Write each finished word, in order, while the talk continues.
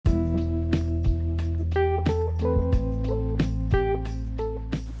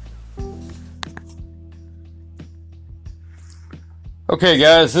Okay,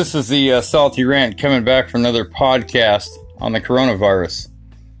 guys, this is the Salty Rant coming back for another podcast on the coronavirus.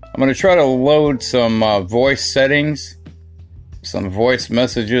 I'm going to try to load some voice settings, some voice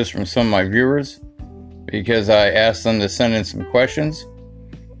messages from some of my viewers, because I asked them to send in some questions.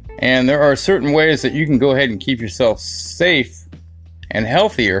 And there are certain ways that you can go ahead and keep yourself safe and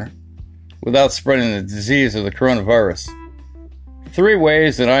healthier without spreading the disease of the coronavirus. 3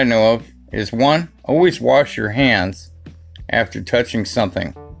 ways that I know of is 1, always wash your hands after touching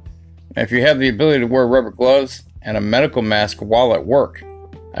something. If you have the ability to wear rubber gloves and a medical mask while at work,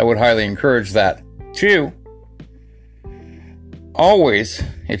 I would highly encourage that. 2, always,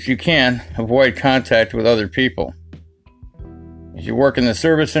 if you can, avoid contact with other people. If you work in the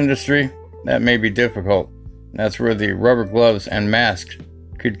service industry, that may be difficult. That's where the rubber gloves and mask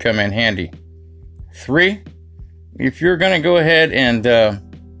could come in handy. 3, if you're going to go ahead and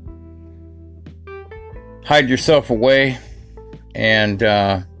hide yourself away and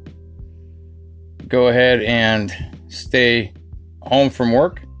go ahead and stay home from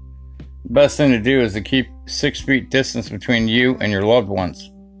work, the best thing to do is to keep 6 feet distance between you and your loved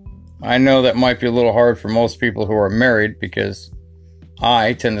ones. I know that might be a little hard for most people who are married because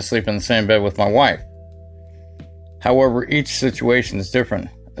I tend to sleep in the same bed with my wife. However, each situation is different,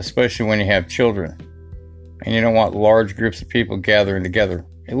 especially when you have children and you don't want large groups of people gathering together.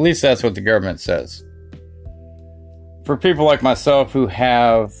 At least that's what the government says. For people like myself who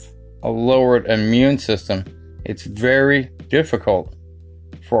have a lowered immune system, it's very difficult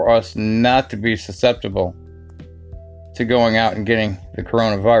for us not to be susceptible to going out and getting the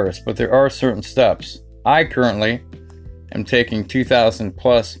coronavirus. But there are certain steps. I currently am taking 2,000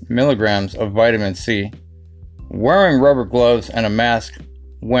 plus milligrams of vitamin C, wearing rubber gloves and a mask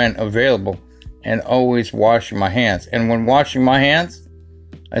when available, and always washing my hands. And when washing my hands,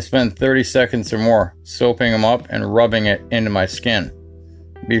 I spend 30 seconds or more soaping them up and rubbing it into my skin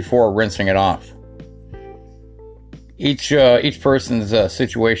before rinsing it off. Each person's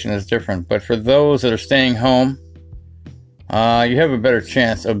situation is different, but for those that are staying home, you have a better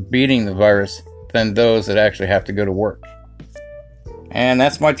chance of beating the virus than those that actually have to go to work. And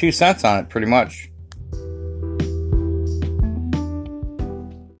that's my 2 cents on it, pretty much.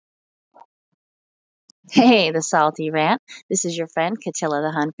 Hey, the Salty Rant. This is your friend, Katilla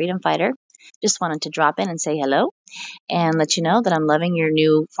the Hun Freedom Fighter. Just wanted to drop in and say hello and let you know that I'm loving your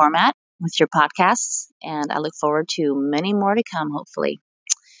new format with your podcasts, and I look forward to many more to come, hopefully.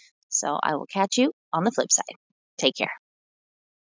 So I will catch you on the flip side. Take care.